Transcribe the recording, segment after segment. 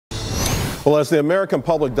Well, as the American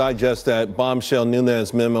public digests that bombshell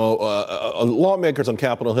Nunes memo, lawmakers on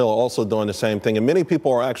Capitol Hill are also doing the same thing. And many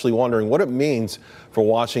people are actually wondering what it means for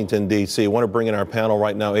Washington, D.C. I want to bring in our panel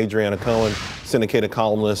right now, Adriana Cohen, syndicated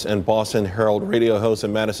columnist and Boston Herald radio host,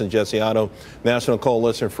 and Madison Gesiotto, National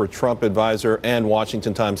Coalition for Trump advisor and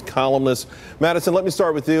Washington Times columnist. Madison, let me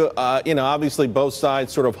start with you. Obviously both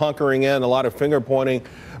sides sort of hunkering in, a lot of finger pointing,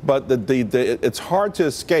 but it's hard to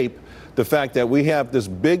escape the fact that we have this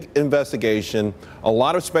big investigation, a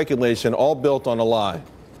lot of speculation, all built on a lie.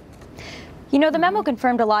 You know, the memo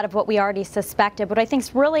confirmed a lot of what we already suspected. What I think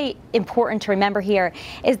is really important to remember here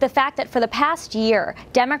is the fact that for the past year,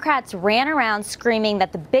 Democrats ran around screaming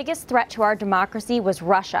that the biggest threat to our democracy was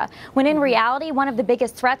Russia, when in reality, one of the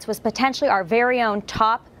biggest threats was potentially our very own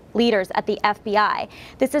top leaders at the FBI.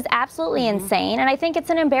 This is absolutely insane, and I think it's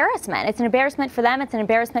an embarrassment. It's an embarrassment for them, it's an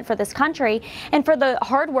embarrassment for this country, and for the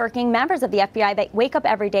hardworking members of the FBI that wake up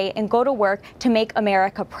every day and go to work to make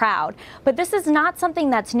America proud. But this is not something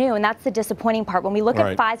that's new, and that's the disappointing part. When we look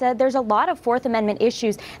at FISA, there's a lot of Fourth Amendment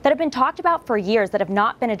issues that have been talked about for years that have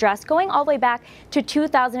not been addressed, going all the way back to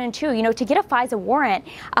 2002. You know, to get a FISA warrant,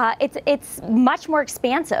 it's much more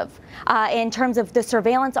expansive in terms of the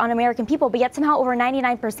surveillance on American people, but yet somehow over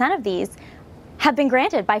 99% of these have been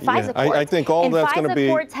granted by FISA courts. I think all that's going to be. FISA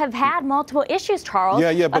courts have had multiple issues, Charles,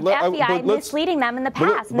 of the FBI misleading them in the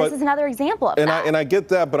past, and this is another example of that. And I get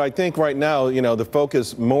that, but I think right now, the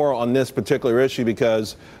focus more on this particular issue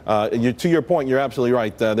because, to your point, you're absolutely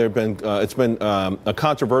right. It's been a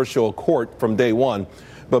controversial court from day one.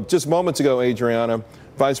 But just moments ago, Adriana,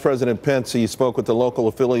 Vice President Pence, he spoke with the local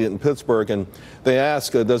affiliate in Pittsburgh, and they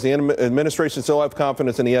asked, does the administration still have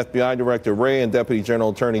confidence in the FBI Director Wray and Deputy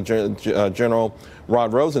Attorney General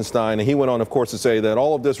Rod Rosenstein? And he went on, of course, to say that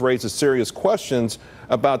all of this raises serious questions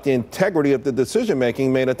about the integrity of the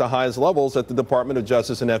decision-making made at the highest levels at the Department of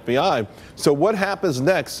Justice and FBI. So what happens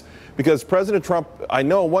next? Because President Trump, I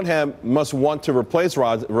know on one hand, must want to replace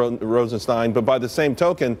Rosenstein, but by the same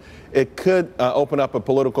token, it could open up a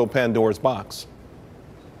political Pandora's box.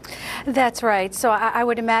 That's right. So I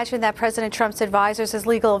would imagine that President Trump's advisors, his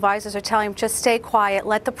legal advisors, are telling him just stay quiet,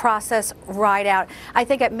 let the process ride out. I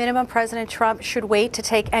think at minimum, President Trump should wait to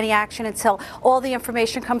take any action until all the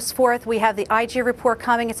information comes forth. We have the IG report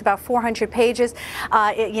coming. It's about 400 pages.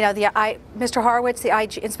 Mr. Horowitz, the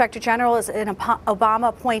IG Inspector General, is an Obama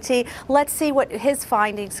appointee. Let's see what his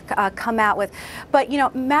findings come out with. But,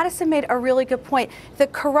 Madison made a really good point. The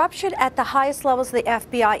corruption at the highest levels of the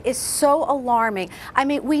FBI is so alarming. I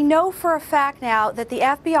mean, we know for a fact now that the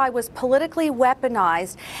FBI was politically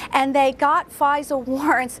weaponized, and they got FISA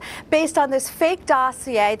warrants based on this fake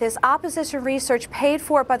dossier, this opposition research paid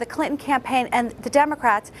for by the Clinton campaign and the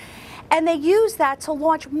Democrats. And they used that to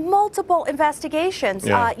launch multiple investigations,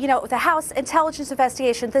 the House intelligence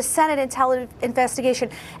investigation, the Senate intelligence investigation,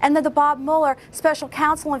 and then the Bob Mueller special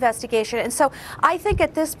counsel investigation. And so I think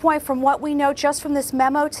at this point, from what we know just from this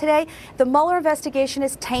memo today, the Mueller investigation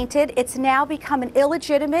is tainted. It's now become an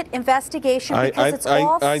illegitimate investigation because it's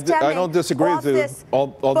all stemming I don't disagree with you,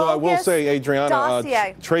 although I will say, Adriana,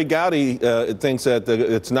 Trey Gowdy thinks that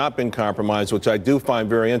it's not been compromised, which I do find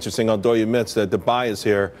very interesting, although he admits that the bias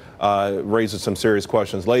here raises some serious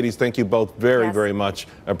questions. Ladies, thank you both very much.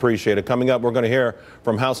 Appreciate it. Coming up, we're going to hear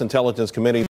from House Intelligence Committee